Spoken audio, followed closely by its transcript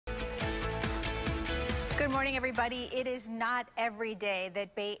Good morning, everybody. It is not every day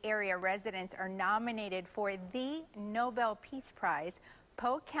that Bay Area residents are nominated for the Nobel Peace Prize.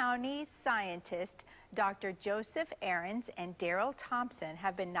 Polk County scientist Dr. Joseph Ahrens and Daryl Thompson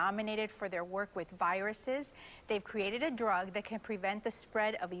have been nominated for their work with viruses. They've created a drug that can prevent the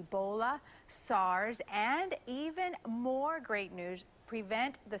spread of Ebola, SARS, and even more great news,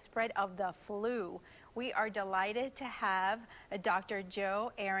 prevent the spread of the flu. We are delighted to have Dr.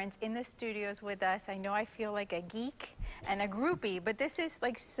 Joe Ahrens in the studios with us. I know I feel like a geek and a groupie, but this is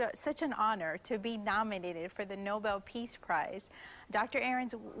like such an honor to be nominated for the Nobel Peace Prize. Dr.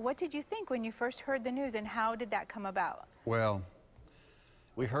 Ahrens, what did you think when you first heard the news, and how did that come about? Well,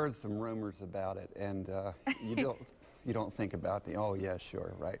 we heard some rumors about it, and you don't think about the, oh yeah,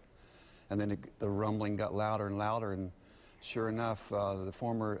 sure, right. And then the rumbling got louder and louder, and sure enough, the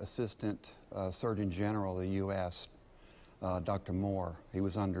former Assistant Surgeon General of the U.S., Dr. Moore, he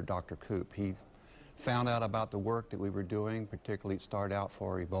was under Dr. Koop. He found out about the work that we were doing, particularly it started out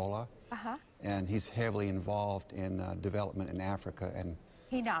for Ebola, and he's heavily involved in development in Africa, and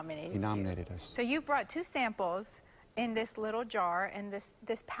he nominated us. So you've brought 2 samples in this little jar, and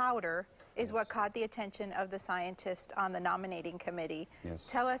this powder is what caught the attention of the scientist on the nominating committee. Yes.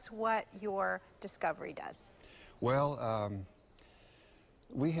 Tell us what your discovery does. Well,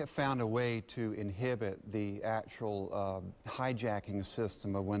 we have found a way to inhibit the actual hijacking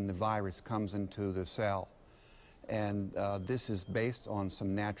system of when the virus comes into the cell. And this is based on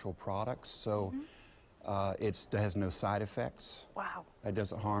some natural products, so it has no side effects. Wow. It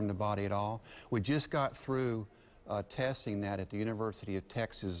doesn't harm the body at all. We just got through testing that at the University of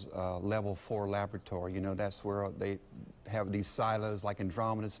Texas Level 4 laboratory. You know, that's where they have these silos like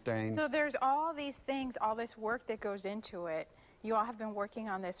Andromeda stain. So there's all these things, all this work that goes into it. You all have been working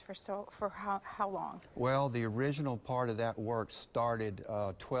on this for how long? Well, the original part of that work started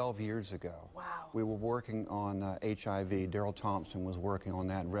 12 years ago. Wow. We were working on HIV. Daryl Thompson was working on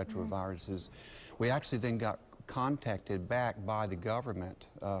that, retroviruses. We actually then got contacted back by the government,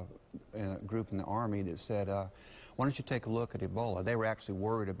 in a group in the Army that said, why don't you take a look at Ebola? They were actually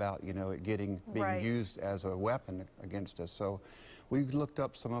worried about, you know, it being used as a weapon against us. So we looked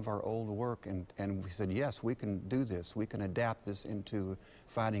up some of our old work, and we said, yes, we can do this. We can adapt this into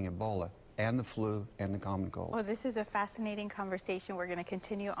fighting Ebola and the flu and the common cold. Well, this is a fascinating conversation. We're going to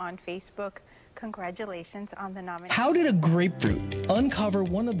continue on Facebook. Congratulations on the nomination. How did a grapefruit uncover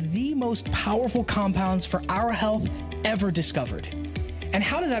one of the most powerful compounds for our health ever discovered? And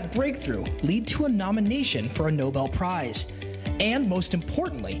how did that breakthrough lead to a nomination for a Nobel Prize? And most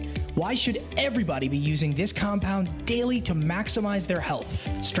importantly, why should everybody be using this compound daily to maximize their health,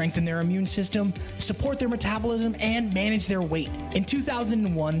 strengthen their immune system, support their metabolism, and manage their weight? In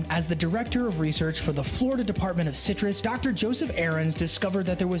 2001, as the Director of Research for the Florida Department of Citrus, Dr. Joseph Ahrens discovered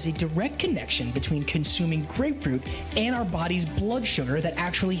that there was a direct connection between consuming grapefruit and our body's blood sugar that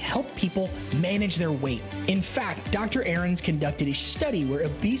actually helped people manage their weight. In fact, Dr. Ahrens conducted a study where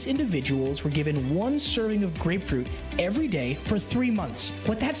obese individuals were given 1 serving of grapefruit every day for 3 months.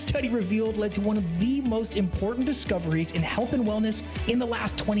 What that study revealed led to one of the most important discoveries in health and wellness in the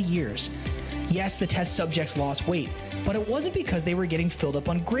last 20 years. Yes, the test subjects lost weight, but it wasn't because they were getting filled up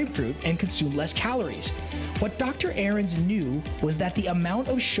on grapefruit and consumed less calories. What Dr. Ahrens knew was that the amount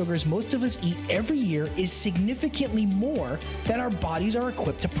of sugars most of us eat every year is significantly more than our bodies are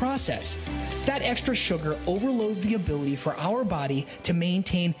equipped to process. That extra sugar overloads the ability for our body to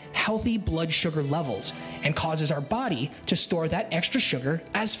maintain healthy blood sugar levels and causes our body to store that extra sugar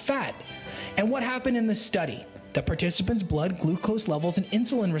as fat. And what happened in this study? The participants' blood glucose levels and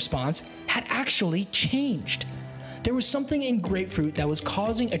insulin response had actually changed. There was something in grapefruit that was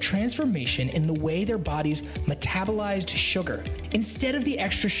causing a transformation in the way their bodies metabolized sugar. Instead of the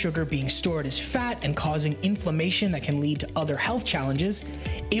extra sugar being stored as fat and causing inflammation that can lead to other health challenges,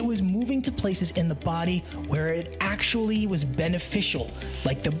 it was moving to places in the body where it actually was beneficial,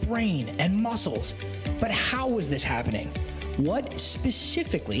 like the brain and muscles. But how was this happening? What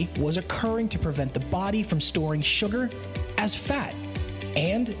specifically was occurring to prevent the body from storing sugar as fat?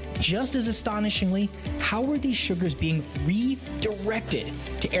 And just as astonishingly, how were these sugars being redirected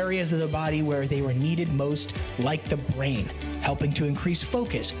to areas of the body where they were needed most, like the brain, helping to increase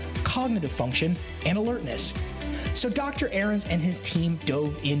focus, cognitive function, and alertness? So Dr. Ahrens and his team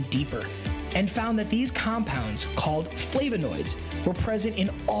dove in deeper and found that these compounds, called flavonoids, were present in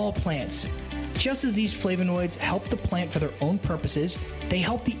all plants. Just as these flavonoids help the plant for their own purposes, they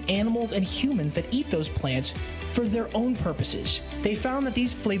help the animals and humans that eat those plants for their own purposes. They found that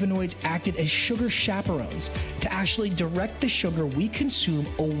these flavonoids acted as sugar chaperones to actually direct the sugar we consume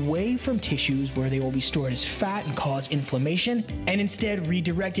away from tissues where they will be stored as fat and cause inflammation, and instead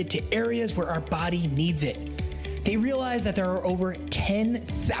redirect it to areas where our body needs it. They realized that there are over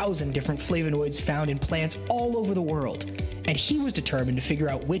 10,000 different flavonoids found in plants all over the world, and he was determined to figure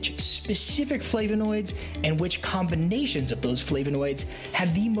out which specific flavonoids and which combinations of those flavonoids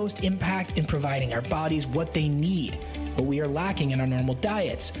had the most impact in providing our bodies what they need, what we are lacking in our normal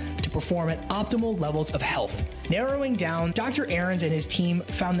diets, to perform at optimal levels of health. Narrowing down, Dr. Ahrens and his team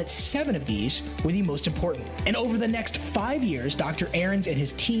found that 7 of these were the most important. And over the next 5 years, Dr. Ahrens and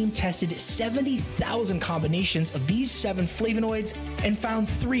his team tested 70,000 combinations of these 7 flavonoids and found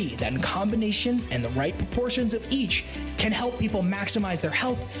 3 that in combination and the right proportions of each can help people maximize their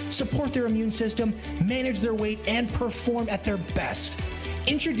health, support their immune system, manage their weight, and perform at their best.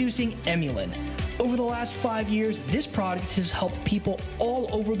 Introducing Emulin. Over the last 5 years, this product has helped people all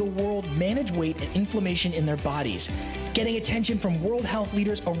over the world manage weight and inflammation in their bodies, getting attention from world health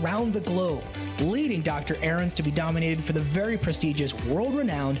leaders around the globe, leading Dr. Ahrens to be nominated for the very prestigious,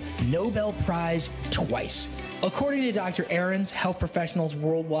 world-renowned Nobel Prize twice. According to Dr. Ahrens, health professionals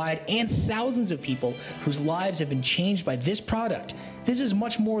worldwide and thousands of people whose lives have been changed by this product, this is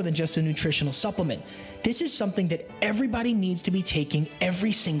much more than just a nutritional supplement. This is something that everybody needs to be taking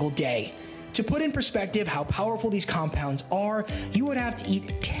every single day. To put in perspective how powerful these compounds are, you would have to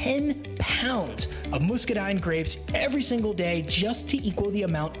eat 10 pounds of muscadine grapes every single day just to equal the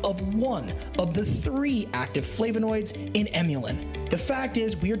amount of 1 of the 3 active flavonoids in Emulin. The fact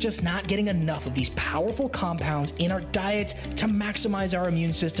is, we are just not getting enough of these powerful compounds in our diets to maximize our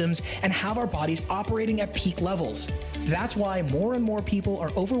immune systems and have our bodies operating at peak levels. That's why more and more people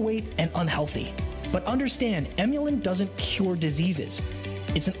are overweight and unhealthy. But understand, Emulin doesn't cure diseases.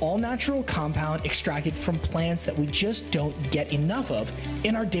 It's an all-natural compound extracted from plants that we just don't get enough of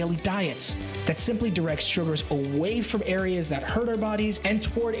in our daily diets, that simply directs sugars away from areas that hurt our bodies and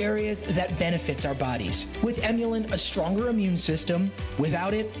toward areas that benefits our bodies. With Emulin, a stronger immune system.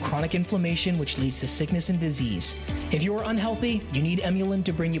 Without it, chronic inflammation, which leads to sickness and disease. If you are unhealthy, you need Emulin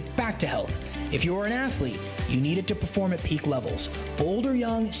to bring you back to health. If you are an athlete, you need it to perform at peak levels. Old or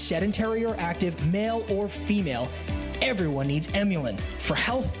young, sedentary or active, male or female, everyone needs Emulin for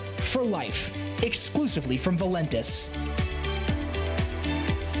health, for life, exclusively from Valentus.